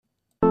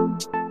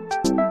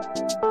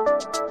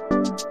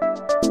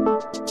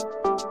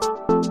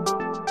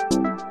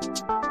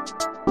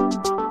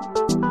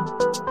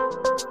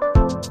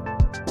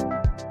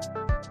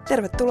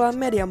Tervetuloa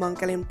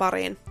Mediamankelin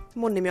pariin.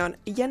 Mun nimi on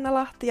Jenna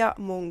Lahti ja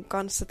mun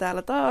kanssa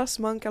täällä taas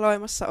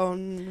mankeloimassa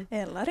on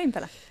Ella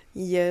Rimpelä.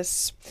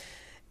 Yes.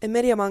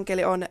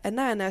 Mediamankeli on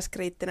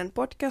näennäiskriittinen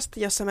podcast,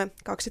 jossa me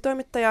kaksi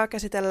toimittajaa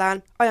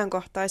käsitellään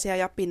ajankohtaisia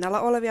ja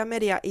pinnalla olevia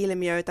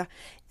mediailmiöitä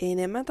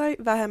enemmän tai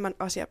vähemmän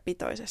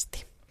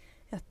asiapitoisesti.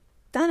 Ja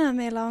tänään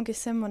meillä onkin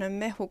semmoinen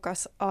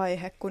mehukas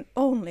aihe kuin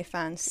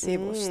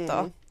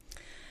Onlyfans-sivusto.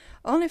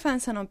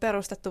 Onlyfans on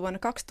perustettu vuonna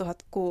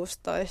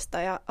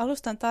 2016 ja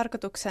alustan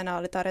tarkoituksena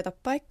oli tarjota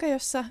paikka,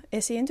 jossa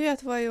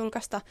esiintyjät voi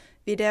julkaista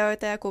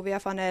videoita ja kuvia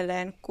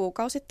faneilleen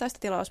kuukausittaista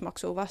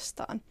tilausmaksua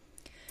vastaan.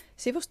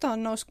 Sivusto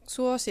on noussut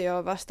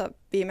suosioon vasta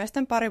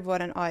viimeisten parin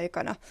vuoden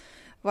aikana.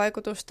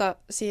 Vaikutusta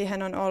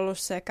siihen on ollut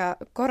sekä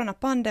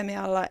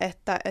koronapandemialla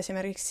että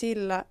esimerkiksi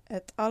sillä,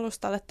 että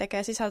alustalle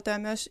tekee sisältöä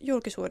myös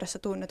julkisuudessa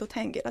tunnetut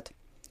henkilöt.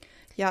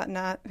 Ja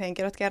nämä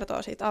henkilöt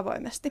kertoo siitä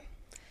avoimesti.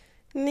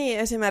 Niin,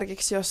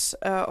 esimerkiksi jos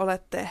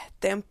olette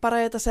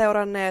temppareita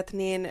seuranneet,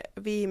 niin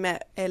viime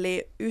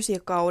eli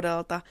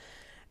 9-kaudelta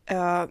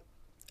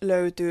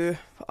löytyy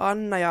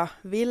Anna ja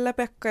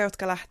Ville-Pekka,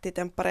 jotka lähti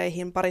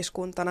temppareihin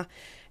pariskuntana,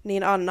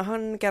 niin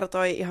Annahan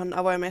kertoi ihan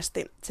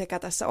avoimesti sekä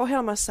tässä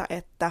ohjelmassa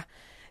että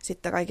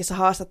sitten kaikissa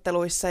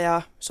haastatteluissa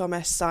ja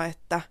somessa,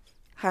 että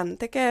hän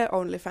tekee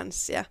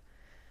Onlyfansia.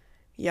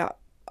 Ja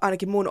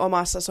ainakin mun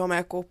omassa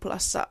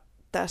somekuplassa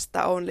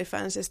tästä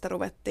Onlyfansista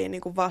ruvettiin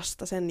niin kuin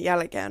vasta sen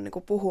jälkeen niin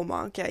kuin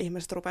puhumaankin, ja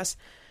ihmiset rupes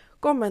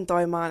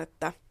kommentoimaan,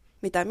 että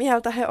mitä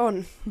mieltä he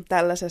on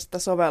tällaisesta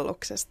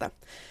sovelluksesta.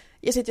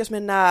 Ja sitten jos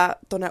mennään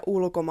tuonne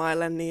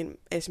ulkomaille, niin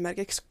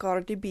esimerkiksi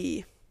Cardi B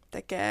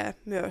tekee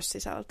myös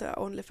sisältöä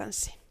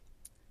Onlyfansiin.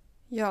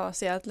 Joo,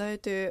 sieltä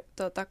löytyy,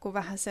 kun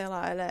vähän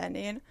selailee,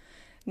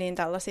 niin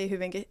tällaisia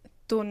hyvinkin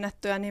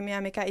tunnettuja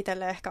nimiä, mikä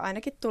itselle ehkä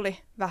ainakin tuli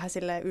vähän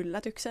silleen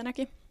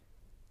yllätyksenäkin.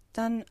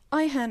 Tämän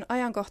aiheen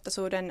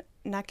ajankohtaisuuden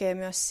näkee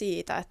myös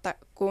siitä, että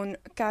kun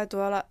käy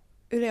tuolla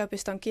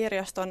yliopiston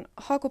kirjaston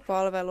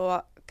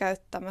hakupalvelua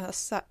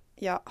käyttämässä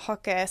ja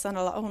hakee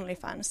sanalla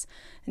Onlyfans,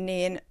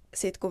 niin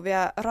sitten kun vie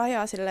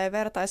rajaa silleen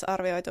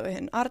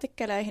vertaisarvioituihin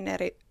artikkeleihin,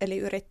 eli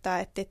yrittää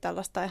etsiä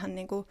tällaista ihan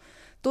niin kuin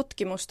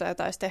tutkimusta,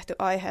 jota olisi tehty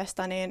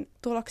aiheesta, niin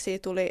tuloksia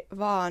tuli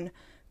vaan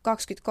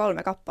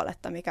 23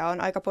 kappaletta, mikä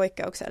on aika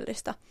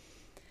poikkeuksellista.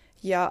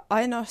 Ja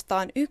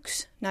ainoastaan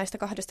yksi näistä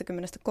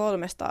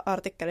 23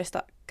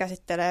 artikkelista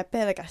käsittelee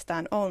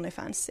pelkästään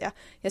Onlyfansia.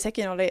 Ja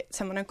sekin oli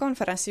semmoinen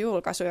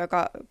konferenssijulkaisu,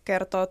 joka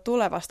kertoo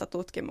tulevasta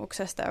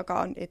tutkimuksesta, joka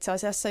on itse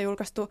asiassa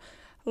julkaistu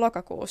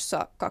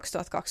lokakuussa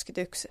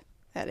 2021.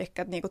 Eli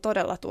niin kuin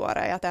todella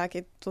tuore, ja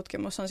tämäkin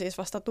tutkimus on siis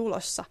vasta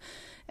tulossa.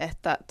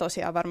 Että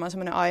tosiaan varmaan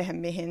semmoinen aihe,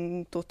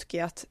 mihin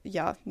tutkijat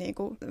ja niin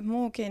kuin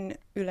muukin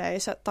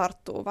yleisö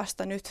tarttuu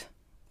vasta nyt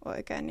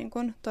oikein niin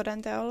kuin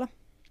todenteolla.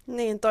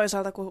 Niin,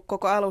 toisaalta kun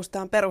koko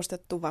alusta on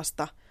perustettu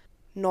vasta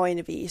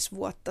noin 5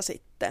 vuotta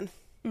sitten,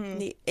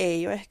 niin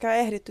ei ole ehkä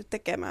ehditty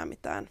tekemään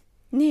mitään.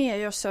 Niin, ja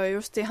jos se on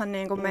just ihan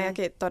niin kuin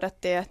meidänkin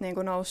todettiin, että niin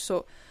kuin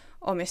noussut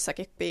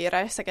omissakin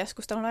piireissä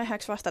keskustelun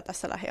aiheeksi vasta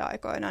tässä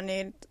lähiaikoina,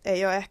 niin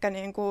ei ole ehkä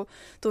niin kuin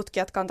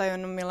tutkijatkaan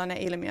tajunnut, millainen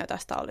ilmiö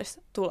tästä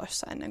olisi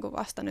tulossa ennen kuin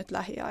vasta nyt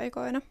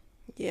lähiaikoina.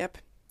 Jep.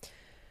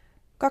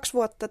 2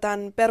 vuotta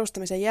tämän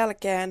perustamisen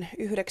jälkeen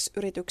 9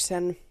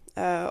 yrityksen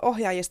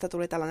ohjaajista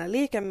tuli tällainen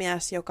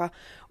liikemies, joka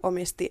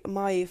omisti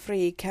My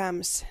Free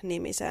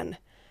Cams-nimisen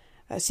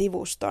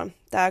sivuston.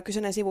 Tämä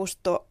kyseinen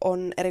sivusto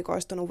on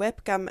erikoistunut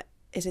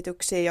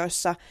webcam-esityksiin,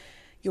 joissa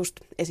just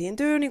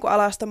esiintyy niin kuin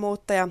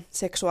alastomuutta ja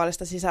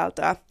seksuaalista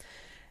sisältöä.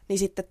 Niin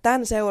sitten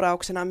tämän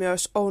seurauksena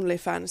myös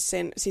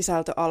Onlyfansin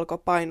sisältö alkoi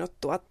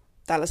painottua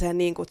tällaiseen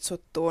niin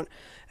kutsuttuun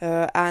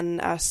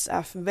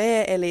NSFW,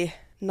 eli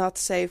Not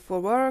Safe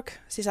for Work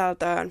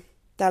 -sisältöön.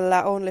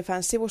 Tällä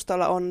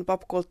Onlyfans-sivustolla on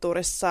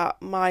popkulttuurissa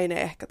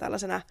maine ehkä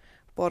tällaisena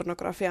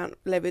pornografian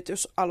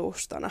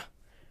levytysalustana.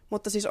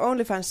 Mutta siis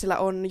Onlyfansilla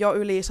on jo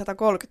yli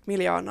 130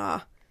 miljoonaa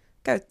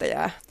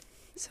käyttäjää.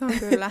 Se on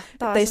kyllä.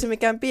 Ei se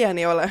mikään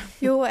pieni ole.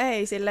 Juu,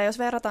 ei. Sillä jos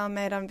verrataan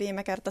meidän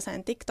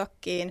viimekertaiseen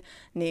TikTokkiin,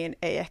 niin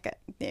ei ehkä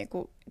niin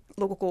kuin,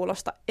 luku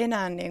kuulosta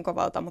enää niin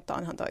kovalta, mutta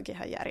onhan toikin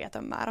ihan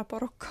järjetön määrä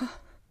porukkaa.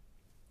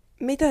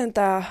 Miten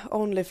tämä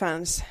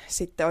Onlyfans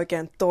sitten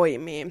oikein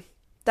toimii?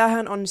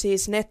 Tämähän on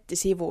siis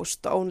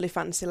nettisivusto.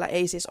 Onlyfansilla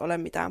ei siis ole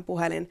mitään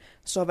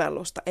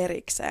puhelinsovellusta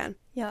erikseen.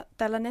 Ja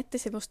tällä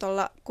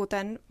nettisivustolla,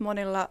 kuten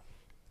monilla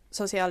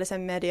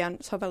sosiaalisen median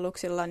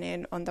sovelluksilla,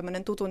 niin on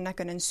tämmöinen tutun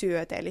näköinen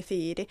syöte, eli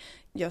feedi,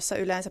 jossa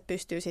yleensä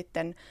pystyy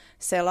sitten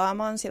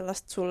selaamaan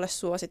sellaista sulle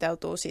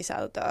suositeltua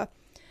sisältöä.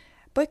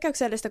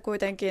 Poikkeuksellista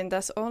kuitenkin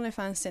tässä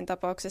Onlyfansin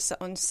tapauksessa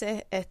on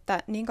se, että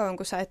niin kauan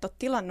kuin sä et ole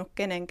tilannut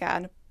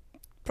kenenkään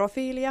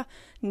profiilia,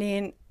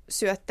 niin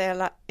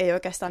syötteellä ei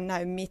oikeastaan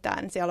näy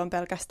mitään. Siellä on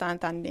pelkästään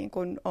tämän niin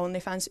kuin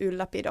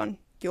Onlyfans-ylläpidon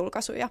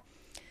julkaisuja.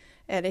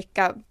 Eli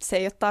se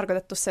ei ole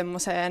tarkoitettu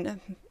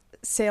semmoiseen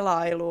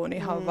selailuun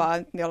ihan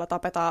vaan, jolla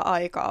tapetaan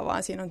aikaa,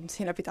 vaan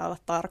siinä pitää olla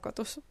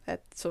tarkoitus.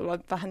 Että sulla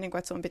on vähän niin kuin,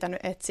 että sun on pitänyt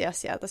etsiä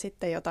sieltä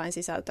sitten jotain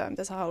sisältöä,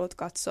 mitä sä haluat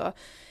katsoa.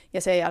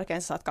 Ja sen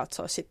jälkeen sä saat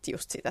katsoa sitten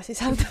just sitä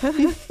sisältöä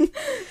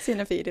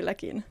siinä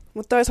feedilläkin.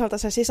 Mutta toisaalta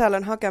se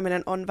sisällön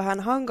hakeminen on vähän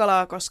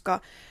hankalaa,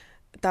 koska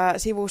tämä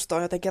sivusto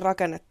on jotenkin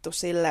rakennettu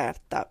silleen,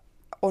 että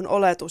on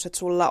oletus, että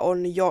sulla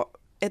on jo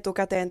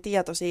etukäteen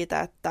tieto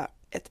siitä, että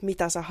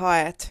mitä sä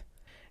haet.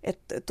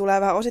 Että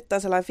tulee vähän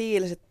osittain sellainen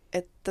fiilis,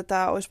 että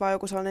tämä olisi vain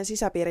joku sellainen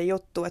sisäpiirin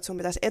juttu, että sun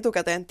pitäisi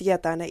etukäteen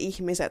tietää ne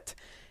ihmiset,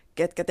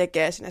 ketkä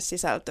tekee sinne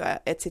sisältöä,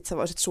 että sit sä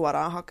voisit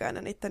suoraan hakea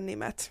ne niiden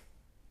nimet.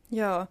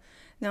 Joo,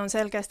 ne on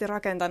selkeästi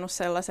rakentanut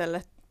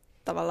sellaiselle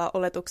tavallaan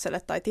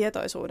oletukselle tai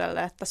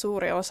tietoisuudelle, että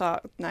suuri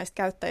osa näistä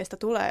käyttäjistä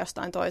tulee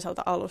jostain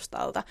toiselta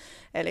alustalta.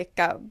 Eli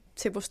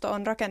sivusto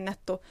on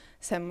rakennettu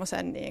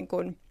semmoisen niin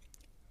kuin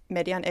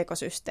median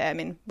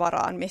ekosysteemin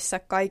varaan, missä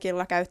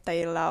kaikilla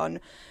käyttäjillä on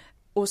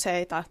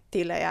useita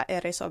tilejä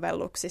eri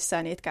sovelluksissa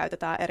ja niitä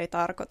käytetään eri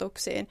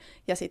tarkoituksiin.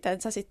 Ja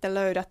sitten sä sitten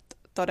löydät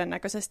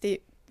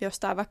todennäköisesti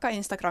jostain vaikka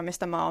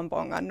Instagramista mä oon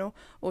bongannut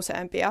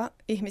useampia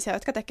ihmisiä,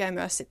 jotka tekee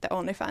myös sitten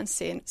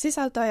Onlyfansiin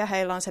sisältöä ja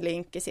heillä on se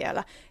linkki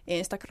siellä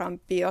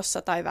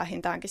Instagram-biossa tai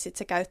vähintäänkin sitten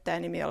se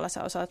käyttäjänimi, jolla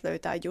sä osaat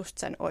löytää just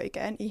sen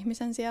oikean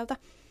ihmisen sieltä.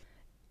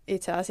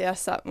 Itse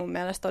asiassa mun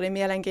mielestä oli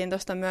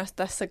mielenkiintoista myös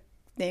tässä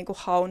niin kuin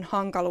haun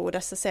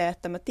hankaluudessa se,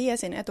 että mä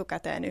tiesin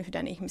etukäteen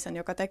yhden ihmisen,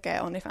 joka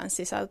tekee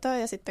OnlyFans-sisältöä,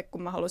 ja sitten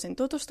kun mä halusin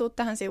tutustua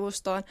tähän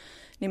sivustoon,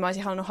 niin mä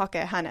olisin halunnut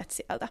hakea hänet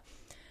sieltä.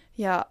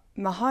 Ja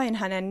mä hain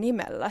hänen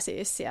nimellä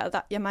siis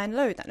sieltä, ja mä en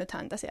löytänyt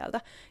häntä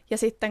sieltä. Ja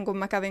sitten kun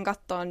mä kävin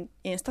kattoon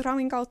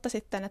Instagramin kautta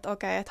sitten, että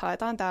okei, että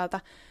haetaan täältä,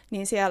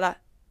 niin siellä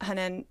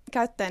hänen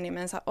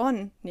käyttäjänimensä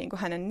on niin kuin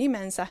hänen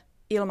nimensä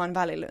ilman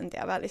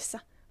välilyöntiä välissä.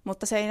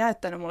 Mutta se ei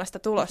näyttänyt mulle sitä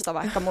tulosta,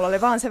 vaikka mulla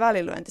oli vaan se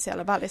välilyönti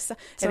siellä välissä.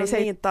 Se eli on se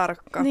niin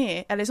tarkka.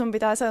 Niin, eli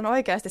se on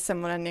oikeasti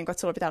semmoinen, niin kuin,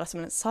 että sulla pitää olla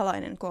semmoinen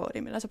salainen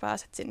koodi, millä sä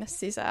pääset sinne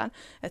sisään.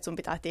 Että sun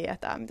pitää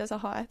tietää, mitä sä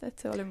haet.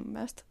 Että se oli mun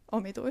mielestä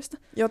omituista.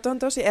 Joo, on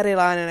tosi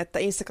erilainen, että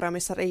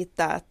Instagramissa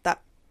riittää,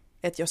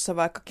 että jos sä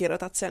vaikka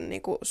kirjoitat sen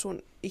niin kuin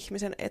sun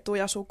ihmisen etu-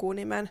 ja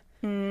sukunimen.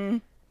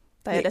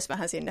 Tai edes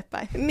vähän sinne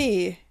päin.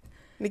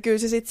 Niin kyllä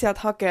se sitten sieltä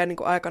hakee niin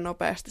kuin aika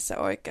nopeasti se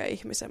oikea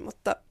ihmisen,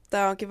 mutta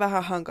tämä onkin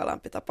vähän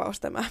hankalampi tapaus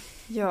tämä.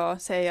 Joo,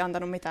 se ei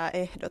antanut mitään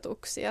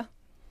ehdotuksia.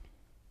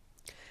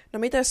 No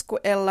mites kun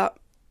Ella,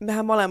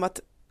 mehän molemmat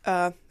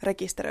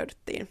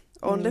rekisteröidyttiin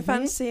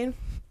Onlyfansiin.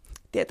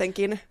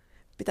 Tietenkin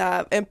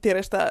pitää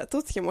empiiristä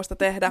tutkimusta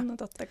tehdä. No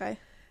totta kai.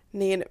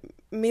 Niin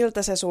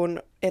miltä se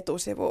sun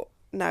etusivu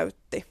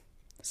näytti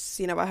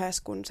siinä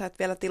vaiheessa, kun sä et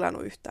vielä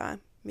tilannut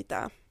yhtään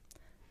mitään?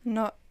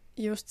 No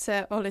just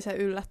se oli se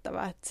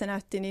yllättävää, että se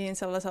näytti niin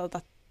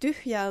sellaiselta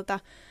tyhjältä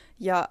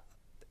ja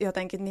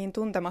jotenkin niin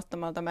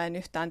tuntemattomalta. Mä en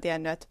yhtään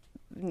tiennyt, että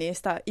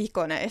niistä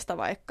ikoneista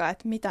vaikka,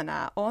 että mitä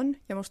nämä on.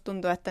 Ja musta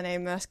tuntuu, että ne ei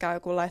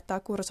myöskään, kun laittaa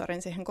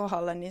kursorin siihen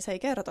kohdalle, niin se ei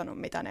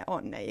kertonut, mitä ne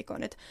on, ne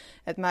ikonit.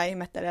 Että mä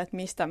ihmettelin, että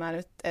mistä mä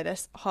nyt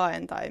edes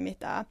haen tai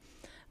mitään.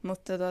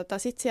 Mutta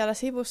sitten siellä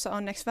sivussa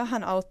onneksi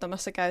vähän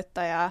auttamassa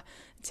käyttäjää.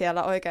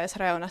 Siellä oikeassa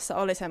reunassa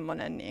oli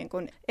semmoinen niin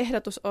kuin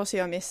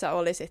ehdotusosio, missä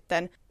oli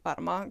sitten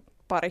varmaan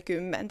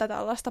 20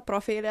 tällaista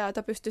profiilia,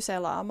 joita pystyi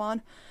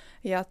selaamaan.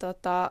 Ja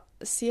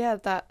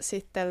sieltä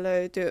sitten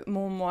löytyi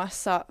muun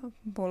muassa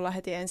mulla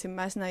heti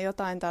ensimmäisenä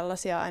jotain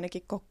tällaisia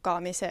ainakin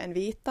kokkaamiseen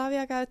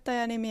viittaavia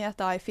käyttäjänimiä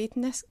tai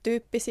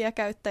fitness-tyyppisiä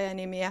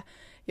käyttäjänimiä,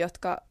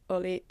 jotka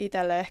oli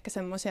itselle ehkä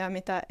semmoisia,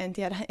 mitä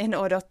en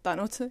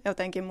odottanut.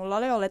 Jotenkin mulla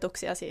oli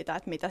oletuksia siitä,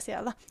 että mitä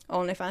siellä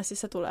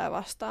OnlyFansissa tulee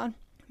vastaan.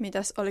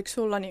 Mitäs, oliko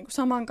sulla niinku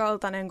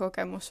samankaltainen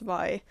kokemus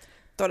vai?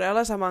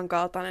 Todella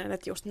samankaltainen,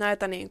 että just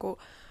näitä niinku,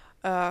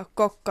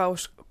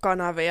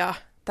 kokkauskanavia,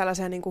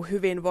 tällaiseen niin kuin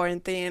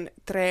hyvinvointiin,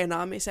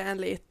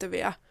 treenaamiseen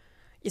liittyviä.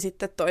 Ja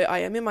sitten toi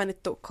aiemmin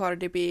mainittu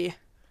Cardi B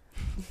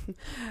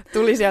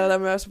tuli sieltä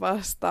myös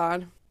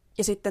vastaan.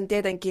 Ja sitten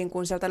tietenkin,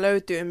 kun sieltä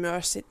löytyy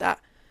myös sitä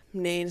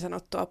niin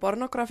sanottua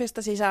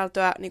pornografista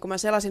sisältöä, niin kun mä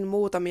selasin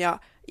muutamia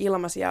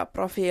ilmaisia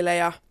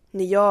profiileja,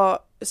 niin joo,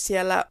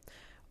 siellä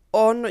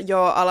on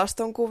jo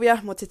alastonkuvia,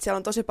 mutta sitten siellä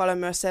on tosi paljon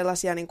myös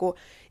sellaisia niin kuin,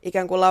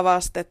 ikään kuin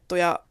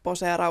lavastettuja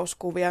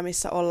poseerauskuvia,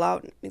 missä ollaan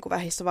niin kuin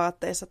vähissä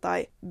vaatteissa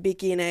tai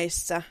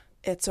bikineissä.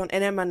 Että se on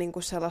enemmän niin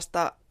kuin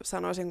sellaista,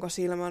 sanoisinko,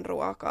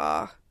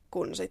 silmänruokaa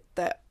kuin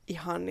sitten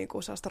ihan niin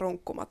kuin sellaista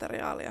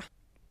runkkumateriaalia.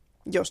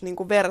 Jos niin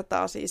kuin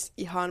vertaa siis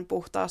ihan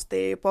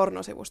puhtaasti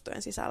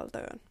pornosivustojen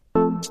sisältöön.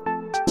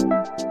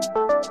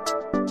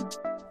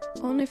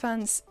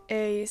 Onlyfans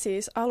ei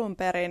siis alun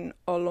perin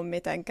ollut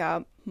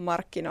mitenkään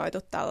markkinoitu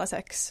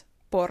tällaiseksi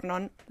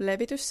pornon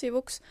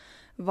levityssivuksi,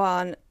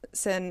 vaan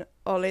sen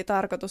oli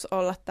tarkoitus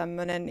olla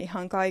tämmöinen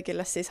ihan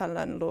kaikille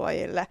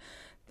sisällönluojille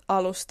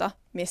alusta,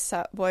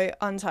 missä voi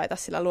ansaita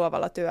sillä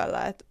luovalla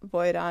työllä, että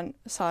voidaan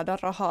saada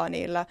rahaa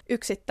niillä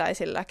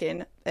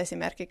yksittäisilläkin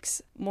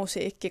esimerkiksi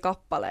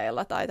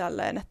musiikkikappaleilla tai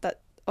tälleen, että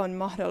on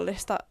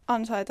mahdollista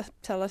ansaita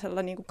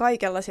sellaisella niin kuin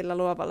kaikella sillä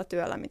luovalla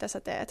työllä, mitä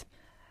sä teet.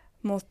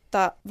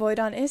 Mutta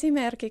voidaan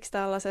esimerkiksi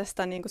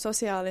tällaisesta niin kuin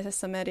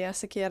sosiaalisessa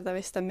mediassa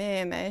kiertävistä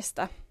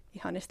meemeistä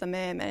ihanista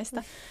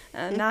meemeistä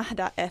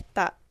nähdä,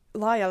 että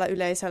laajalla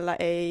yleisöllä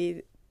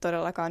ei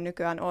todellakaan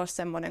nykyään ole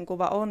semmoinen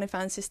kuva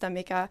Onlyfansista,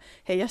 mikä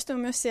heijastuu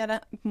myös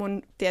siellä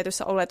mun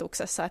tietyssä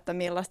oletuksessa, että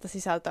millaista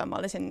sisältöä mä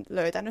olisin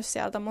löytänyt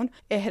sieltä mun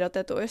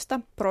ehdotetuista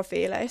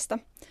profiileista.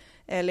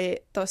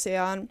 Eli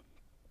tosiaan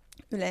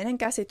yleinen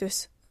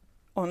käsitys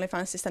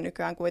Onlyfansista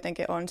nykyään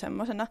kuitenkin on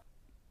semmoisena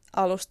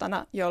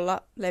alustana,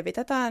 jolla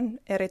levitetään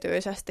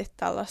erityisesti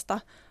tällaista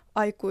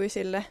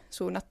aikuisille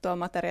suunnattua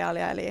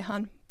materiaalia, eli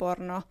ihan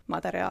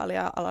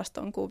pornomateriaalia,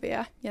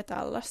 alastonkuvia ja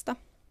tällaista.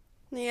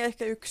 Niin,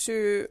 ehkä yksi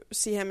syy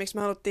siihen, miksi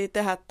me haluttiin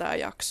tehdä tämä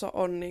jakso,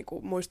 on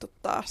niinku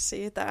muistuttaa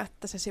siitä,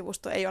 että se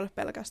sivusto ei ole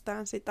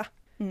pelkästään sitä.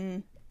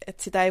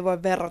 Että sitä ei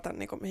voi verrata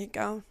niinku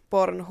mihinkään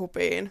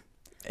Pornhubiin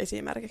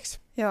esimerkiksi.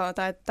 Joo,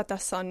 tai että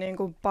tässä on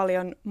niinku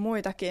paljon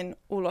muitakin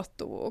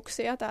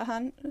ulottuvuuksia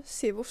tähän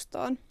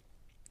sivustoon.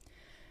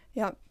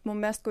 Ja mun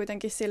mielestä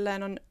kuitenkin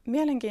silleen on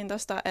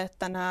mielenkiintoista,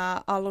 että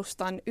nämä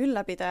alustan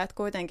ylläpitäjät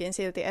kuitenkin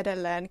silti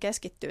edelleen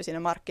keskittyy siinä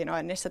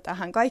markkinoinnissa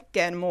tähän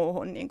kaikkeen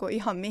muuhun, niin kuin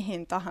ihan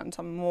mihin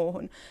tahansa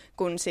muuhun,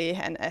 kuin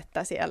siihen,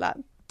 että siellä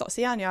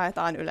tosiaan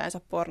jaetaan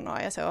yleensä pornoa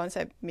ja se on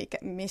se,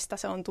 mistä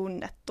se on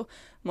tunnettu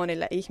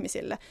monille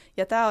ihmisille.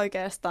 Ja tämä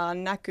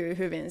oikeastaan näkyy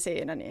hyvin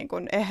siinä niin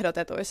kuin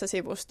ehdotetuissa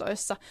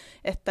sivustoissa,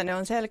 että ne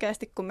on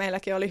selkeästi, kun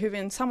meilläkin oli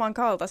hyvin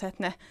samankaltaiset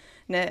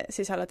ne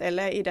sisällöt,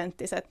 ellei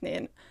identtiset,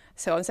 niin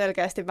se on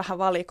selkeästi vähän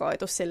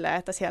valikoitu silleen,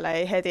 että siellä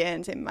ei heti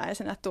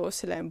ensimmäisenä tule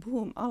silleen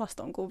boom,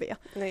 alastonkuvia,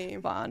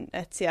 vaan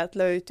että sieltä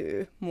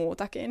löytyy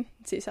muutakin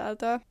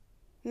sisältöä.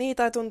 Niin,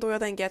 tai tuntuu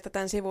jotenkin, että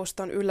tämän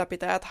sivuston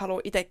ylläpitäjät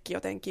haluaa itsekin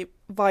jotenkin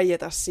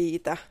vaieta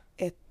siitä,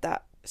 että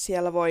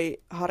siellä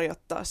voi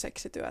harjoittaa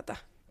seksityötä.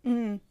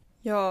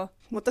 Joo.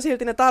 Mutta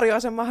silti ne tarjoaa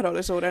sen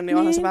mahdollisuuden, niin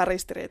onhan se vähän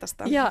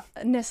ristiriitaista. Ja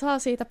ne saa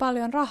siitä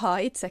paljon rahaa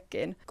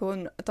itsekin,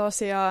 kun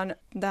tosiaan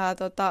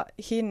tämä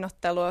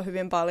hinnoittelu on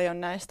hyvin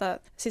paljon näistä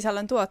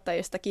sisällön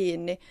tuottajista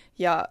kiinni.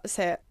 Ja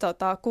se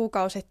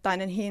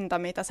kuukausittainen hinta,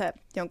 mitä se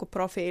jonkun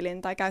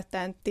profiilin tai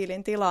käyttäjän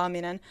tilin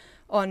tilaaminen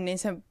on, niin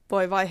se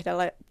voi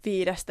vaihdella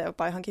 5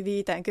 jopa johonkin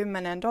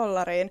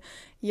 $50.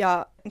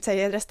 Ja se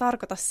ei edes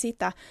tarkoita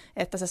sitä,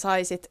 että sä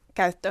saisit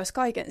käyttöösi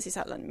kaiken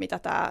sisällön, mitä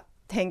tämä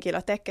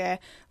henkilö tekee,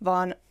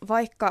 vaan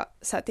vaikka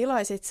sä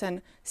tilaisit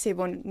sen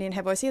sivun, niin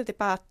he voi silti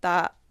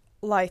päättää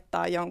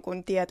laittaa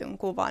jonkun tietyn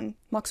kuvan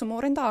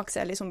maksumuurin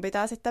taakse. Eli sun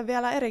pitää sitten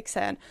vielä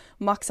erikseen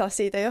maksaa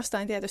siitä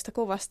jostain tietystä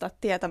kuvasta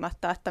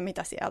tietämättä, että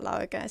mitä siellä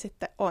oikein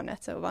sitten on.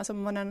 Että se on vaan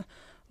semmoinen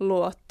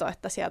luotto,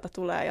 että sieltä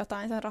tulee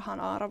jotain sen rahan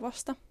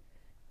arvosta.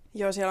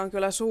 Joo, siellä on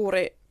kyllä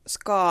suuri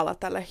skaala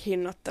tälle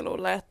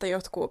hinnoittelulle, että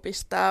jotkut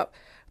pistää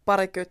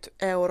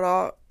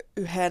 €20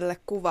 yhdelle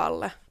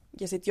kuvalle.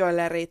 Ja sitten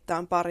joilleen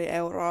riittää pari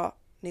euroa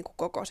niin kuin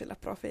koko sille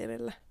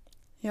profiilille.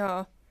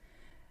 Joo.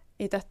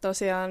 Itse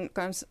tosiaan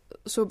kans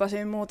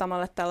subasin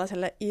muutamalle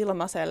tällaiselle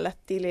ilmaiselle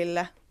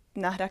tilille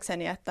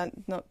nähdäkseni, että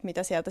no,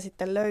 mitä sieltä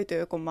sitten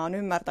löytyy, kun mä oon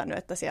ymmärtänyt,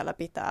 että siellä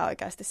pitää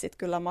oikeasti sitten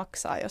kyllä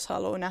maksaa, jos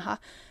haluaa nähdä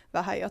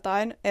vähän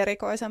jotain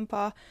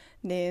erikoisempaa,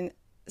 niin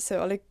se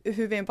oli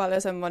hyvin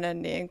paljon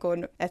semmoinen, niin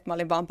kuin, että mä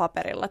olin vaan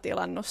paperilla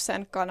tilannut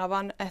sen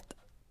kanavan, että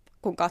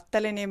kun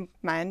kattelin, niin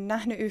mä en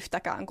nähnyt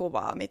yhtäkään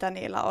kuvaa, mitä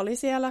niillä oli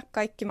siellä.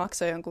 Kaikki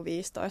maksoi jonkun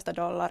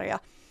 $15.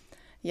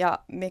 Ja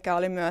mikä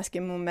oli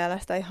myöskin mun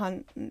mielestä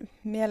ihan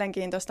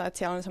mielenkiintoista, että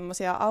siellä on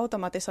semmoisia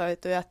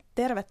automatisoituja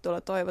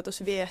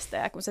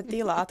tervetulotoivotusviestejä, kun sä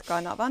tilaat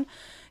kanavan.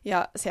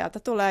 Ja sieltä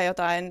tulee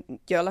jotain,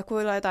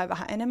 jollakuilla jotain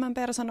vähän enemmän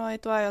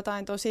personoitua,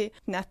 jotain tosi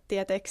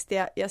nättiä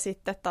tekstiä. Ja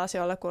sitten taas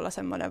jollakuilla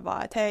semmoinen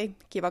vaan, että hei,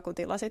 kiva kun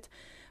tilasit.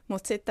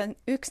 Mutta sitten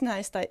yksi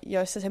näistä,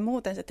 joissa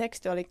se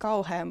teksti oli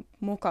kauhean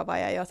mukava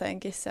ja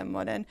jotenkin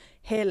semmoinen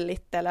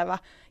hellittelevä.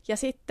 Ja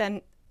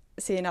sitten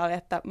siinä oli,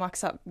 että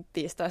maksa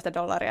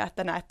 $15,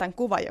 että näet tämän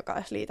kuvan, joka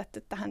olisi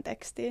liitetty tähän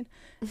tekstiin.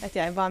 Että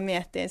jäin vaan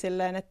miettiin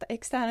silleen, että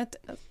eikö tämä nyt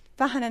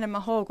vähän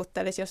enemmän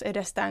houkuttelisi, jos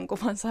edes tämän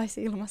kuvan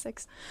saisi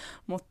ilmaiseksi.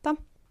 Mutta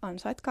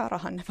ansaitkaa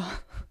rahanne vaan.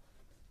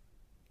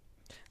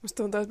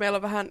 Musta tuntuu, että meillä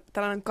on vähän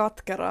tällainen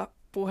katkera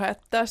puhe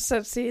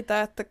tässä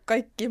siitä, että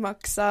kaikki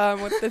maksaa,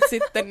 mutta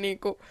sitten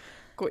niinku,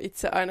 kun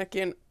itse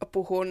ainakin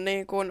puhun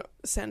niinku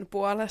sen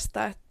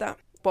puolesta, että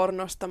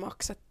pornosta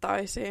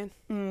maksettaisiin.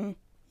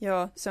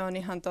 Joo, se on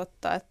ihan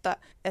totta,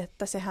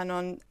 että sehän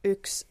on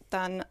yksi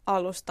tämän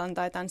alustan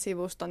tai tämän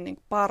sivuston niin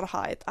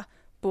parhaita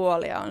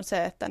puolia on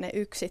se, että ne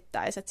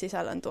yksittäiset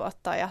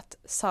sisällöntuottajat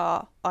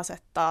saa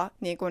asettaa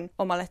niin kuin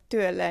omalle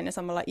työlleen ja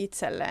samalla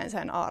itselleen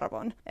sen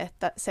arvon.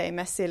 Että se ei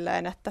mene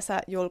silleen, että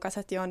sä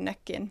julkaiset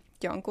jonnekin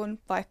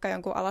vaikka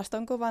jonkun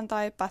alastonkuvan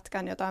tai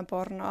pätkän jotain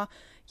pornoa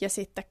ja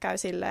sitten käy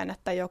silleen,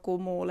 että joku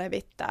muu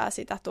levittää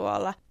sitä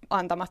tuolla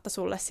antamatta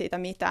sulle siitä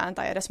mitään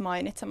tai edes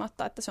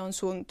mainitsematta, että se on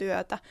sun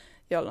työtä,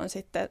 jolloin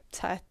sitten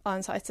sä et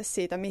ansaitse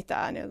siitä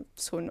mitään ja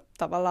sun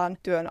tavallaan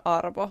työn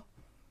arvo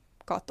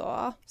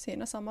katoaa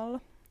siinä samalla.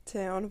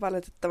 Se on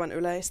valitettavan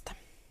yleistä.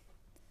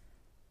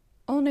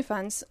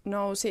 Onlyfans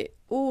nousi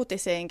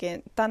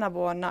uutisiinkin tänä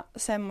vuonna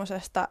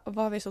semmoisesta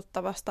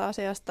vavisuttavasta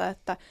asiasta,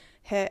 että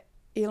he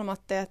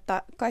ilmoitti,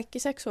 että kaikki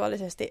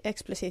seksuaalisesti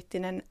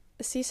eksplisiittinen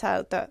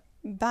sisältö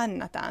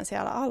bännätään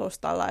siellä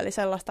alustalla, eli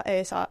sellaista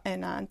ei saa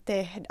enää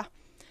tehdä.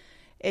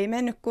 Ei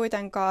mennyt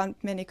kuitenkaan,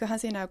 meniköhän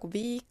siinä joku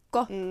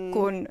viikko,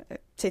 kun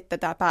sitten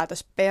tämä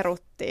päätös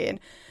peruttiin,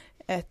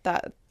 että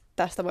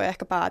tästä voi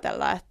ehkä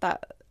päätellä, että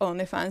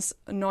Onlyfans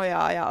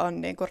nojaa ja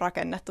on niin kuin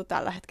rakennettu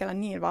tällä hetkellä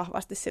niin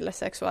vahvasti sille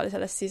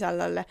seksuaaliselle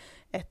sisällölle,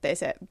 ettei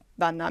se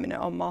bännääminen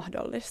ole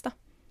mahdollista.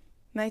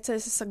 Mä itse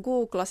asiassa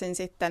googlasin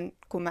sitten,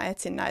 kun mä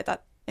etsin näitä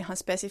ihan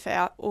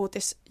spesifejä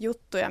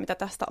uutisjuttuja, mitä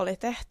tästä oli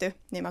tehty,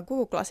 niin mä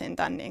googlasin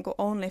tämän niin kuin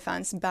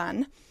Onlyfans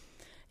ban.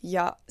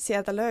 Ja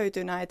sieltä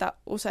löytyi näitä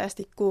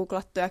useasti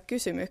googlattuja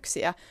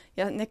kysymyksiä.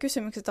 Ja ne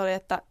kysymykset oli,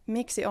 että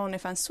miksi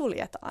Onlyfans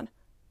suljetaan?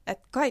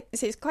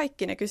 Siis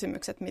kaikki ne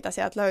kysymykset, mitä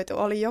sieltä löytyi,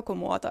 oli joku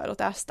muotoilu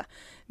tästä,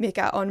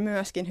 mikä on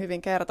myöskin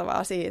hyvin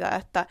kertovaa siitä,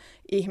 että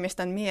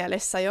ihmisten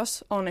mielissä,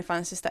 jos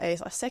Onlyfansista ei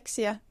saa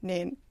seksiä,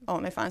 niin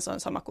Onlyfans on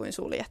sama kuin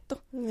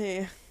suljettu.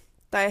 Niin.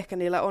 Tai ehkä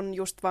niillä on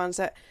just vaan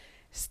se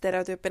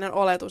stereotyyppinen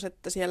oletus,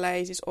 että siellä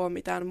ei siis ole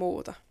mitään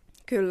muuta.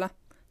 Kyllä.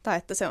 Tai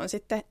että se on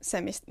sitten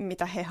se,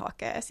 mitä he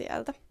hakee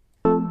sieltä.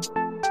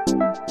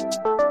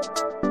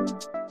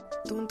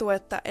 Tuntuu,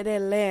 että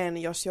edelleen,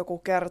 jos joku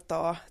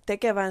kertoo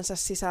tekevänsä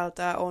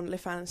sisältöä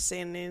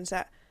Onlyfansiin, niin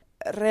se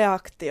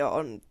reaktio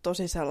on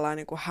tosi sellainen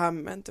niin kuin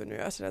hämmentynyt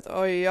ja sille, että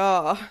oi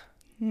jaa.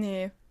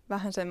 Niin,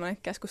 vähän semmoinen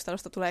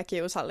keskustelusta tulee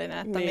kiusallinen,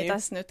 että niin.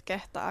 Mitäs nyt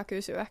kehtaa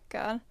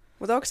kysyäkään.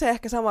 Mutta onko se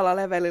ehkä samalla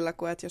levelillä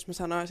kuin, että jos mä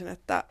sanoisin,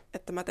 että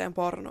mä teen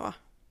pornoa?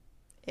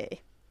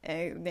 Ei.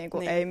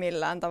 Ei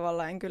millään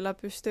tavalla, en kyllä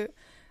pysty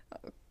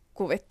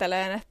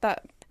kuvittelemaan, että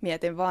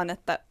mietin vaan,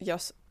 että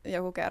jos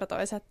joku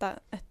kertoisi,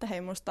 että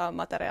hei, musta on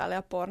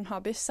materiaalia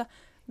Pornhubissa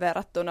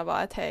verrattuna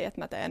vaan, että hei,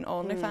 että mä teen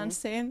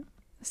Onlyfansiin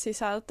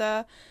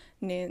sisältöä,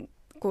 niin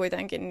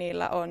kuitenkin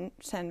niillä on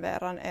sen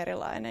verran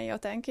erilainen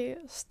jotenkin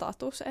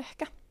status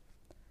ehkä.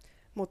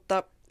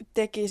 Mutta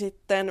teki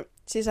sitten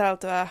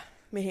sisältöä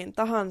mihin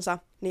tahansa,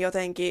 niin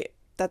jotenkin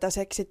tätä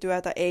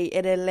seksityötä ei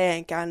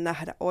edelleenkään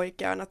nähdä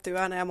oikeana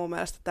työnä, ja mun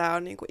mielestä tämä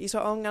on niinku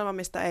iso ongelma,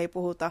 mistä ei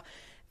puhuta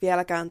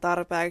vieläkään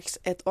tarpeeksi,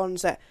 että on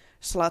se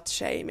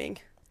slut-shaming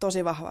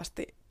tosi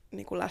vahvasti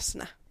niinku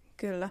läsnä.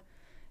 Kyllä.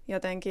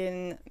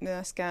 Jotenkin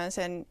myöskään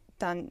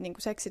tämän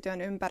niinku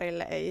seksityön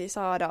ympärille ei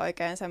saada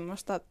oikein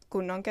semmoista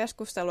kunnon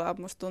keskustelua.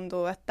 Musta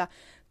tuntuu, että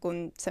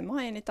kun se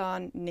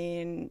mainitaan,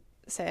 niin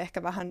se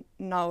ehkä vähän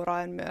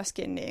nauraen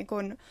myöskin niin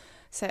kun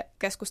se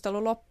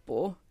keskustelu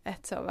loppuu,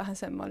 että se on vähän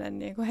semmoinen,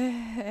 niin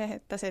kuin,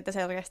 että siitä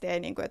selkeästi ei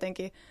niin kuin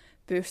jotenkin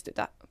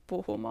pystytä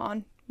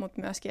puhumaan,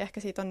 mutta myöskin ehkä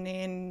siitä on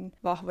niin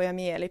vahvoja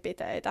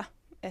mielipiteitä,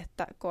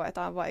 että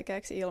koetaan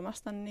vaikeaksi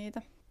ilmaista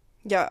niitä.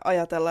 Ja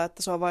ajatella,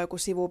 että se on vain joku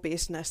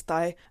sivubisnes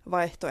tai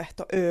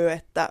vaihtoehto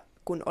että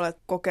kun olet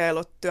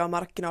kokeillut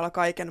työmarkkinoilla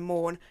kaiken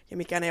muun ja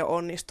mikään ei ole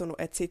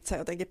onnistunut, että sit sä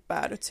jotenkin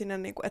päädyt sinne,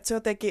 niin kuin, että se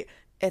jotenkin,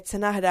 että se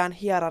nähdään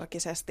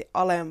hierarkisesti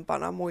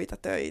alempana muita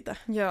töitä.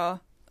 Joo.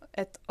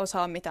 Et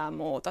osaa mitään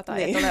muuta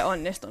tai et ole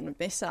onnistunut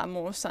missään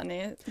muussa.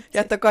 Niin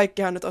ja että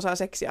kaikkihan nyt osaa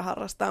seksiä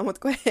harrastaa,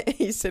 mutta kun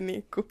ei se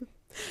niinku,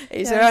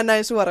 ei se ole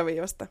näin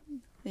suoraviivasta.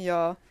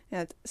 Joo,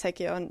 ja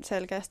sekin on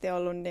selkeästi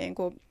ollut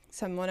niinku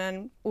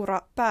semmoinen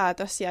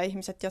urapäätös ja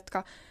ihmiset,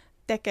 jotka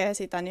tekee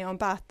sitä, niin on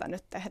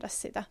päättänyt tehdä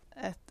sitä.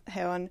 Että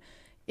he on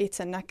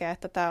itse näkee,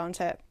 että tämä on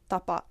se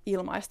tapa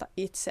ilmaista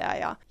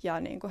itseä ja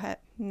niin kuin he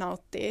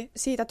nauttii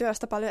siitä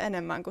työstä paljon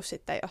enemmän kuin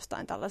sitten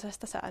jostain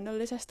tällaisesta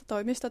säännöllisestä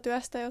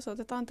toimistotyöstä, jos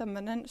otetaan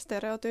tämmöinen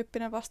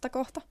stereotyyppinen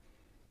vastakohta.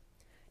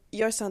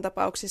 Joissain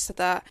tapauksissa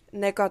tämä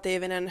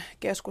negatiivinen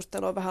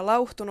keskustelu on vähän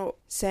lauhtunut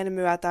sen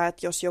myötä,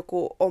 että jos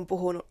joku on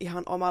puhunut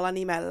ihan omalla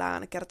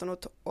nimellään,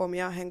 kertonut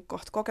omia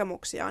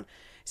henkkohtakokemuksiaan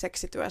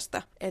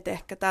seksityöstä, että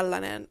ehkä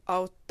tällainen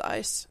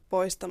auttaisi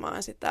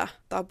poistamaan sitä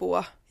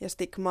tabua ja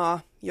stigmaa,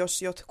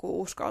 jos jotkut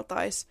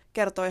uskaltaisi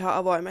kertoa ihan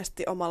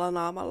avoimesti omalla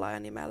naamalla ja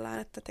nimellään,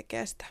 että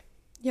tekee sitä.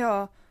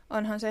 Joo,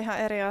 onhan se ihan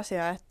eri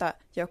asia, että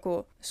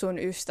joku sun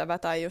ystävä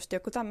tai just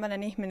joku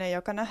tämmöinen ihminen,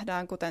 joka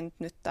nähdään, kuten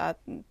nyt tämä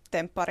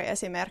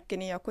temppari-esimerkki,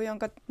 niin joku,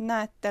 jonka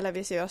näet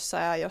televisiossa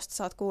ja josta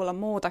saat kuulla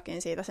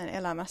muutakin siitä sen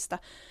elämästä,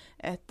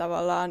 että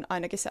tavallaan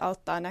ainakin se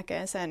auttaa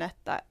näkemään sen,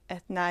 että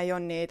nämä ei ole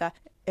niitä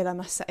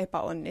elämässä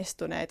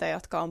epäonnistuneita,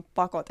 jotka on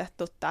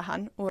pakotettu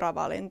tähän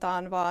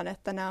uravalintaan, vaan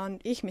että nämä on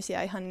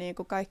ihmisiä ihan niin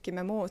kuin kaikki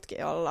me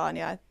muutkin ollaan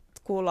ja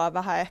että kuullaan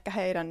vähän ehkä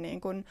heidän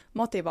niin kuin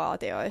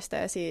motivaatioista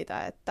ja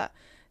siitä, että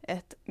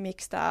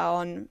miksi tämä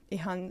on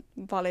ihan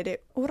validi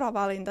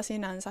uravalinta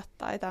sinänsä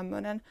tai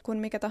tämmöinen kuin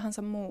mikä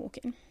tahansa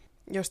muukin.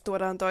 Jos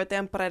tuodaan toi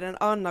temppareiden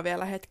Anna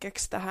vielä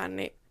hetkeksi tähän,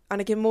 niin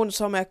ainakin mun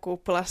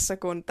somekuplassa,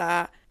 kun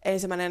tämä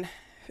ensimmäinen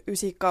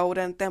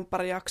 9-kauden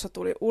tempparijakso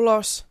tuli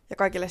ulos ja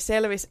kaikille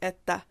selvisi,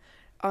 että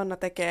Anna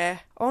tekee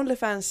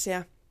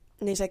Onlyfansia,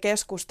 niin se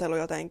keskustelu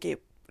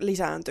jotenkin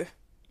lisääntyi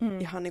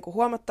ihan niin kuin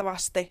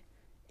huomattavasti.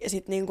 Ja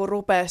sitten niin kuin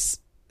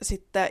rupesi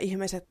sitten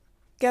ihmiset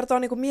kertoo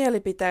niin kuin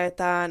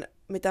mielipiteitään,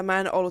 mitä mä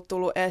en ollut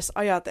tullut edes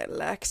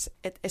ajatelleeksi.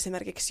 Että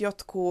esimerkiksi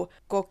jotkut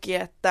koki,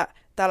 että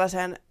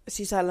tällaisen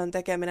sisällön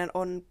tekeminen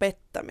on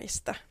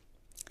pettämistä.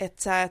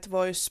 Että sä et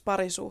vois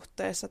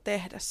parisuhteessa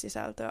tehdä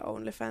sisältöä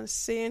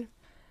Onlyfansiin.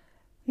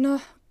 No,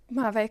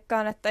 Mä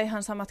veikkaan, että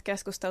ihan samat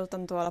keskustelut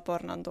on tuolla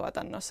pornon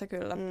tuotannossa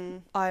kyllä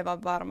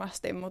aivan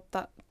varmasti,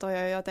 mutta toi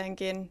on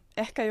jotenkin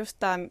ehkä just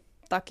tämän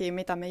takia,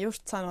 mitä me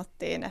just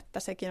sanottiin, että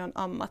sekin on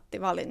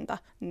ammattivalinta,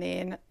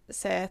 niin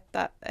se,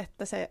 että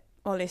se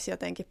olisi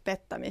jotenkin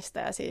pettämistä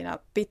ja siinä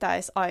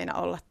pitäisi aina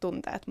olla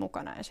tunteet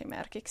mukana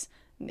esimerkiksi,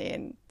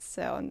 niin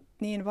se on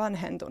niin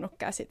vanhentunut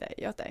käsite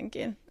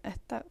jotenkin,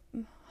 että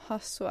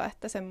hassua,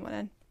 että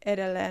semmoinen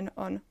edelleen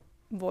on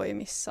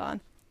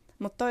voimissaan.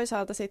 Mutta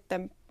toisaalta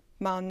sitten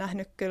mä oon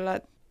nähnyt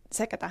kyllä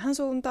sekä tähän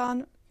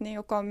suuntaan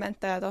niin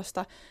kommentteja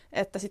tuosta,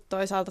 että sitten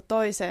toisaalta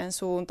toiseen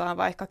suuntaan,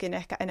 vaikkakin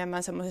ehkä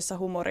enemmän semmoisessa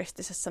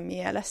humoristisessa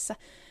mielessä,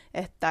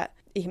 että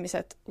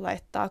ihmiset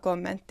laittaa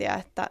kommenttia,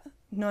 että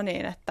no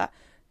niin, että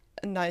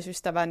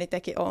naisystäväni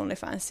teki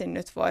Onlyfansin,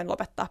 nyt voin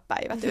lopettaa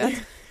päivätyöt.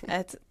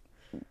 Että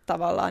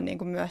tavallaan niin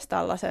kuin myös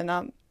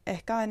tällaisena,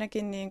 ehkä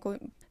ainakin niin kuin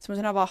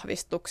semmoisena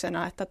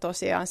vahvistuksena, että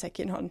tosiaan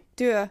sekin on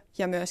työ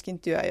ja myöskin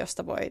työ,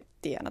 josta voi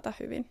tienata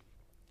hyvin.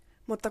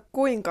 Mutta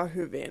kuinka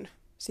hyvin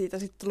siitä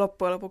sitten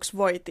loppujen lopuksi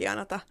voi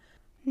tienata?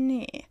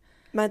 Niin.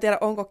 Mä en tiedä,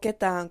 onko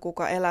ketään,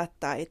 kuka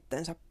elättää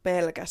itsensä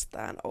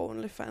pelkästään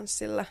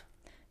Onlyfansilla.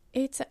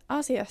 Itse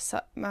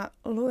asiassa mä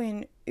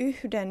luin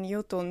yhden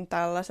jutun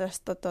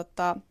tällaisesta,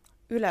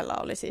 Ylellä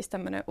oli siis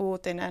tämmöinen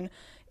uutinen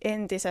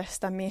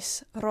entisestä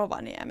Miss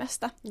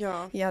Rovaniemestä.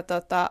 Joo. Ja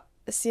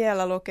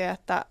siellä lukee,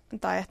 että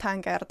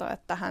hän kertoo,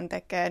 että hän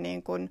tekee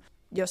niin kuin,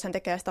 jos hän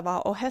tekee sitä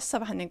vaan ohessa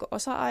vähän niin kuin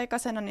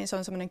osa-aikaisena, niin se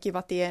on semmoinen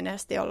kiva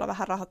tienesti, jolla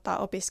vähän rahoittaa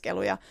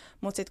opiskeluja.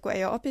 Mutta sitten kun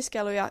ei ole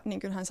opiskeluja, niin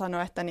kyllä hän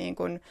sanoo, että niin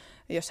kun,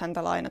 jos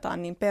häntä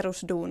lainataan, niin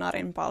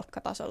perusduunarin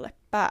palkkatasolle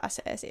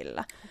pääsee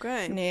sillä.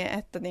 Okay. Niin,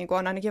 että niin kun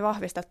on ainakin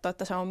vahvistettu,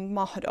 että se on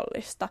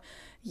mahdollista.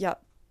 Ja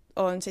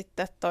on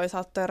sitten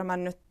toisaalta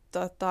törmännyt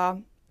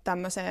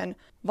tämmöiseen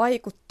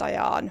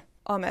vaikuttajaan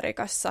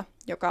Amerikassa,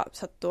 joka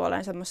sattuu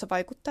olemaan semmoisessa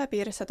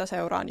vaikuttajapiirissä, jota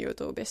seuraan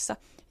YouTubessa,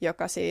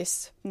 joka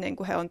siis, niin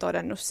kuin he on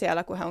todennut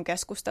siellä, kun he on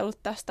keskustellut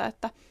tästä,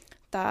 että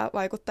tämä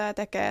vaikuttaja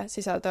tekee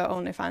sisältöä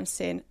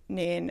Onlyfansiin,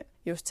 niin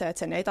just se, että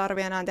sen ei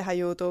tarvitse enää tehdä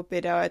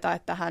YouTube-videoita,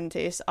 että hän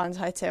siis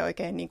ansaitsee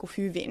oikein niin kuin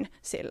hyvin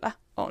sillä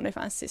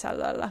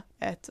Onlyfans-sisällöllä.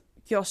 Että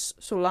jos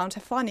sulla on se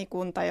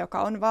fanikunta,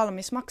 joka on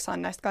valmis maksaa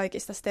näistä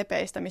kaikista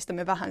stepeistä, mistä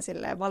me vähän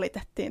silleen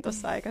valitettiin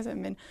tuossa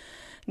aikaisemmin,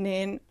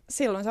 niin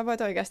silloin sä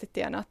voit oikeasti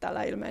tienaa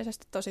tällä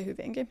ilmeisesti tosi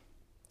hyvinkin.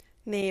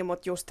 Niin,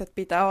 mutta just, että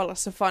pitää olla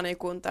se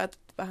fanikunta, että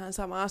vähän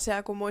sama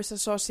asia kuin muissa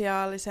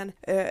sosiaalisen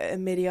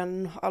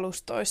median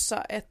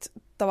alustoissa, että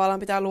tavallaan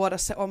pitää luoda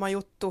se oma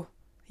juttu,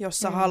 jos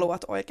sä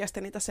haluat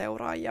oikeasti niitä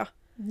seuraajia.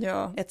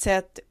 Joo. Että se,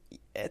 että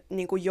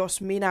niin kuin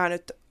jos minä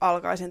nyt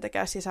alkaisin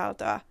tekemään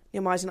sisältöä,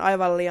 niin mä olisin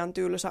aivan liian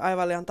tylsä,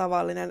 aivan liian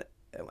tavallinen,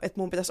 että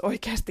mun pitäisi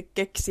oikeasti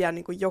keksiä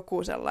niin kuin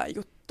joku sellainen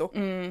juttu.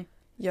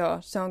 Joo,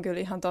 se on kyllä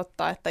ihan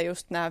totta, että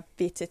just nämä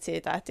vitsit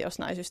siitä, että jos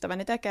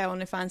naisystäväni tekee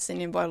Onlyfansin,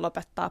 niin voi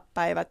lopettaa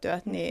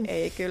päivätyöt, niin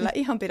ei kyllä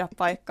ihan pidä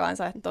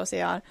paikkaansa. Että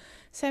tosiaan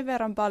sen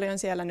verran paljon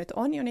siellä nyt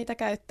on jo niitä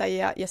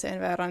käyttäjiä, ja sen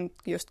verran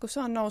just kun se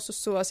on noussut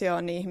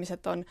suosioon, niin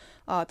ihmiset on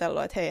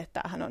ajatellut, että hei,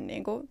 että tämähän on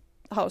niinku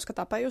hauska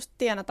tapa just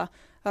tienata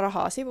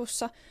rahaa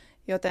sivussa.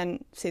 Joten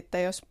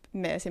sitten jos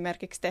me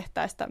esimerkiksi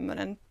tehtäisiin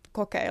tämmöinen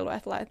kokeilu,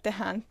 että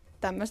tehdään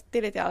tämmöiset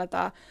tilit ja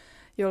aletaan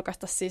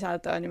julkaista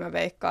sisältöä, niin mä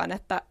veikkaan,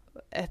 että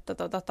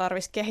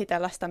tarvitsisi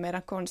kehitellä sitä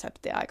meidän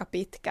konseptia aika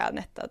pitkään,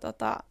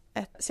 että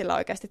sillä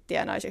oikeasti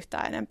tienaisi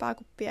yhtään enempää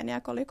kuin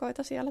pieniä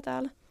kolikoita siellä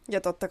täällä.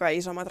 Ja totta kai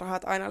isommat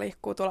rahat aina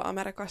liikkuu tuolla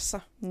Amerikassa.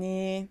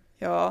 Niin,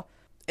 joo.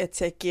 Että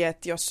sekin,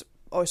 että jos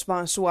olisi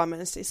vaan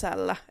Suomen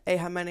sisällä,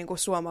 eihän me niinku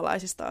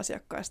suomalaisista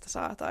asiakkaista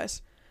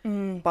saataisi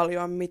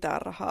paljon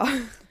mitään rahaa.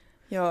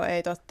 Joo,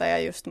 ei totta. Ja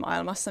just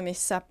maailmassa,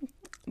 missä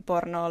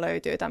pornoa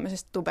löytyy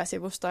tämmöisistä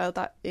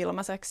tube-sivustoilta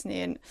ilmaiseksi,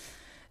 niin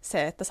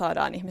se, että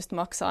saadaan ihmiset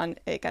maksaan,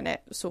 eikä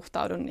ne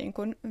suhtaudu niin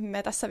kuin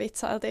me tässä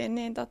vitsailtiin,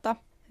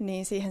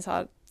 niin siihen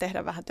saa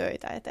tehdä vähän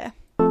töitä eteen.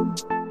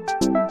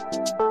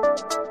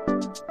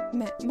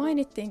 Me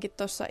mainittiinkin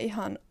tuossa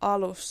ihan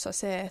alussa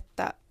se,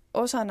 että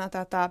osana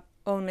tätä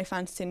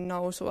Onlyfansin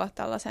nousua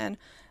tällaiseen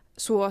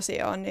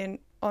suosioon,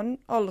 niin on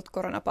ollut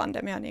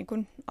koronapandemia, niin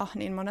kuin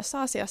niin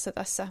monessa asiassa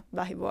tässä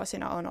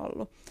lähivuosina on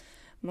ollut.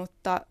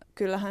 Mutta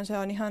kyllähän se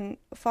on ihan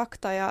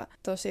fakta ja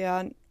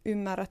tosiaan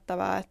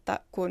ymmärrettävää, että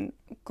kun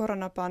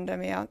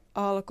koronapandemia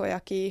alkoi ja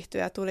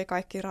kiihtyi ja tuli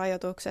kaikki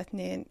rajoitukset,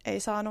 niin ei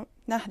saanut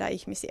nähdä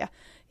ihmisiä.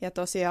 Ja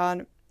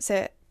tosiaan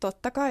se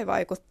totta kai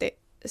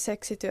vaikutti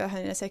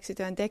seksityöhön ja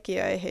seksityön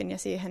tekijöihin ja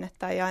siihen,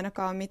 että ei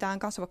ainakaan mitään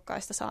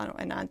kasvokkaista saanut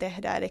enää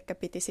tehdä, eli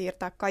piti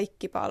siirtää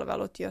kaikki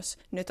palvelut, jos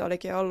nyt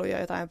olikin ollut jo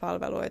jotain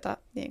palveluita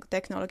niin kuin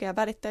teknologian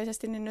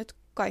välitteisesti, niin nyt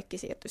kaikki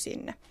siirtyi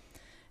sinne.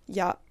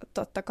 Ja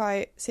totta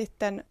kai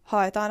sitten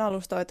haetaan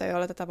alustoita,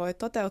 joilla tätä voi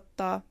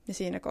toteuttaa, ja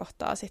siinä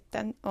kohtaa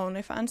sitten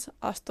OnlyFans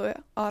astui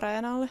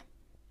areenalle.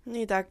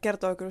 Niin, tämä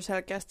kertoo kyllä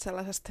selkeästi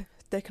sellaisesta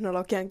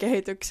teknologian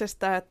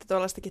kehityksestä, että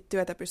tuollaistakin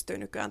työtä pystyy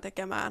nykyään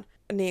tekemään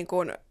niin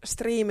kuin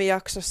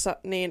striimijaksossa,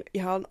 niin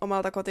ihan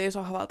omalta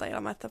kotisohvalta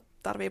ilman, että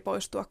tarvii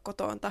poistua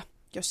kotoonta,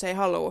 jos ei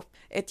halua.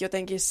 Että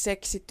jotenkin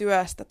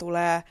seksityöstä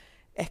tulee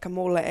ehkä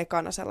mulle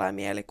ekana sellainen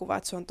mielikuva,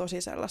 että se on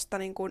tosi sellaista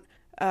niin kuin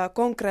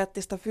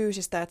konkreettista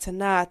fyysistä, että sä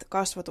näet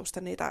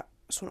kasvotusta niitä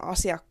sun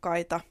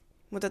asiakkaita,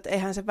 mutta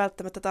eihän se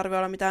välttämättä tarvitse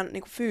olla mitään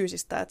niinku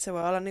fyysistä, että se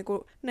voi olla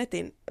niinku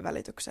netin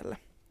välityksellä.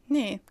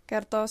 Niin,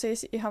 kertoo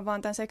siis ihan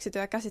vaan tämän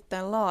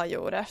seksityökäsitteen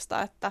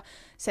laajuudesta, että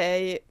se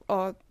ei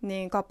ole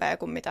niin kapea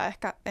kuin mitä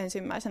ehkä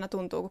ensimmäisenä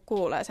tuntuu, kun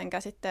kuulee sen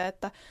käsitteen,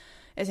 että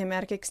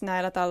esimerkiksi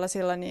näillä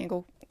tällaisilla niin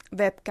kuin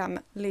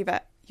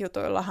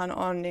webcam-live-jutuillahan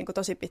on niin kuin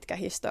tosi pitkä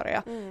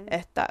historia,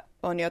 että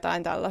on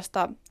jotain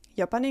tällaista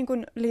jopa niin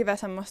kuin live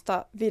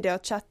semmoista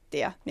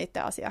videochattia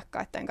niiden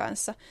asiakkaiden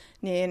kanssa,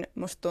 niin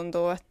musta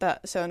tuntuu, että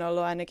se on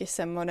ollut ainakin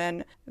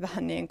semmoinen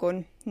vähän niin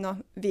kuin,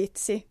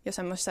 vitsi jo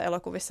semmoisissa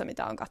elokuvissa,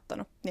 mitä on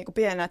katsonut. Niin kuin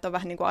pienenä, että on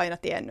vähän niin kuin aina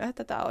tiennyt,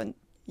 että tämä on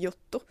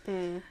juttu,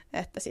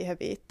 että siihen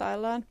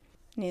viittaillaan.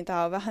 Niin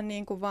tämä on vähän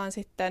niin kuin vaan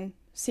sitten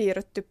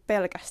siirrytty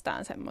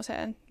pelkästään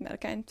semmoiseen,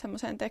 melkein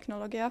semmoiseen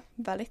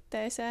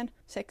teknologiavälitteiseen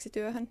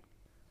seksityöhön.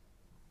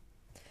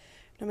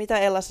 No mitä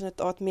Ella sä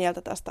nyt oot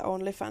mieltä tästä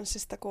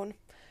Onlyfansista, kun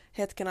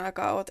hetken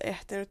aikaa oot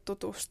ehtinyt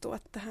tutustua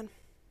tähän?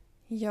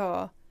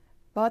 Joo,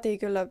 vaatii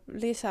kyllä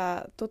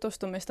lisää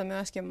tutustumista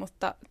myöskin,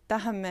 mutta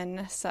tähän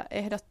mennessä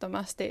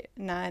ehdottomasti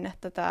näen,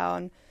 että tämä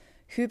on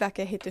hyvä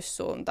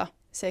kehityssuunta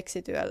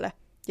seksityölle.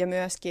 Ja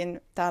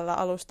myöskin tällä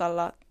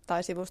alustalla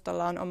tai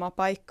sivustolla on oma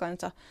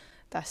paikkansa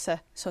tässä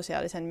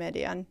sosiaalisen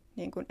median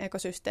niin kuin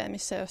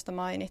ekosysteemissä, josta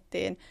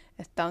mainittiin,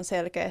 että on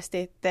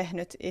selkeästi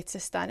tehnyt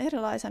itsestään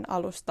erilaisen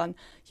alustan,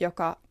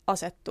 joka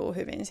asettuu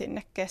hyvin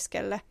sinne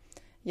keskelle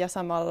ja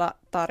samalla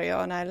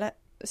tarjoaa näille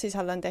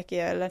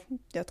sisällöntekijöille,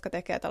 jotka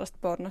tekee tällaista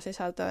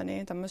pornosisältöä,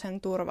 niin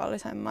tämmöisen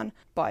turvallisemman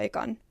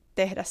paikan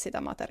tehdä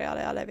sitä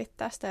materiaalia ja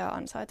levittää sitä ja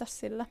ansaita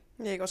sillä.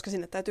 Niin, koska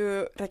sinne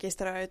täytyy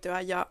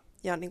rekisteröityä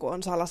ja niin kuin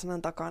on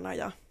salasanan takana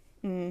ja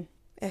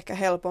ehkä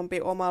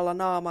helpompi omalla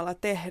naamalla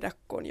tehdä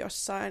kuin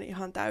jossain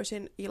ihan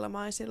täysin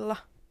ilmaisilla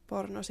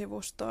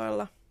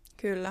pornosivustoilla.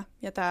 Kyllä,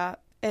 ja tämä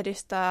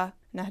edistää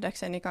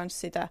nähdäkseni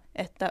myös sitä,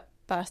 että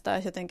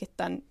päästäisiin jotenkin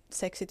tämän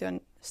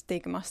seksityön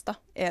stigmasta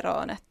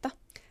eroon, että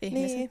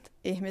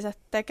ihmiset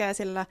tekee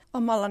sillä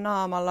omalla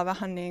naamalla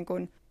vähän niin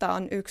kuin, tämä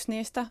on yksi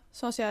niistä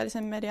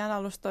sosiaalisen median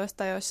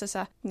alustoista, joissa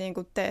sä niin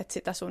kuin teet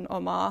sitä sun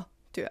omaa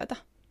työtä.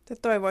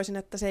 Toivoisin,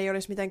 että se ei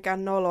olisi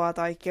mitenkään noloa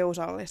tai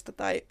kiusallista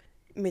tai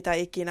mitä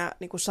ikinä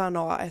niin kuin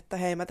sanoa, että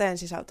hei, mä teen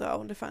sisältöä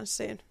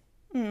Onlyfansiin.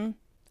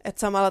 Et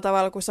samalla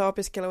tavalla kuin sä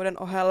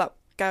opiskeluiden ohella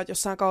käyt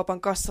jossain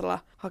kaupan kassalla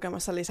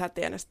hakemassa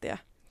lisätienestiä.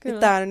 Niin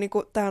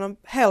tämähän on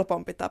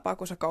helpompi tapa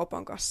kuin se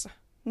kaupan kassa.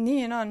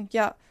 Niin on,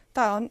 ja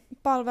tämä on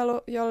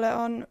palvelu, jolle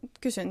on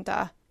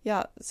kysyntää,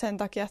 ja sen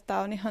takia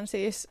tämä on ihan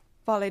siis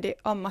validi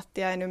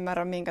ammatti, ja en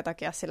ymmärrä, minkä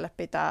takia sille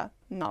pitää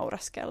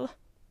nauraskella.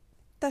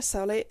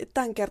 Tässä oli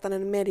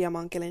tämänkertainen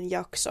Mediamankelin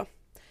jakso.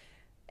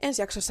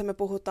 Ensi jaksossa me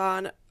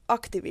puhutaan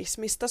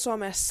aktivismista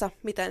somessa,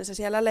 miten se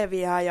siellä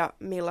leviää ja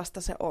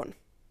millaista se on.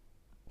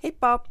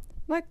 Heippa!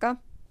 Moikka!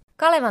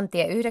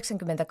 Kalevantie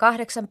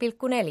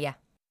 98,4.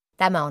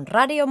 Tämä on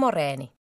Radio Moreeni.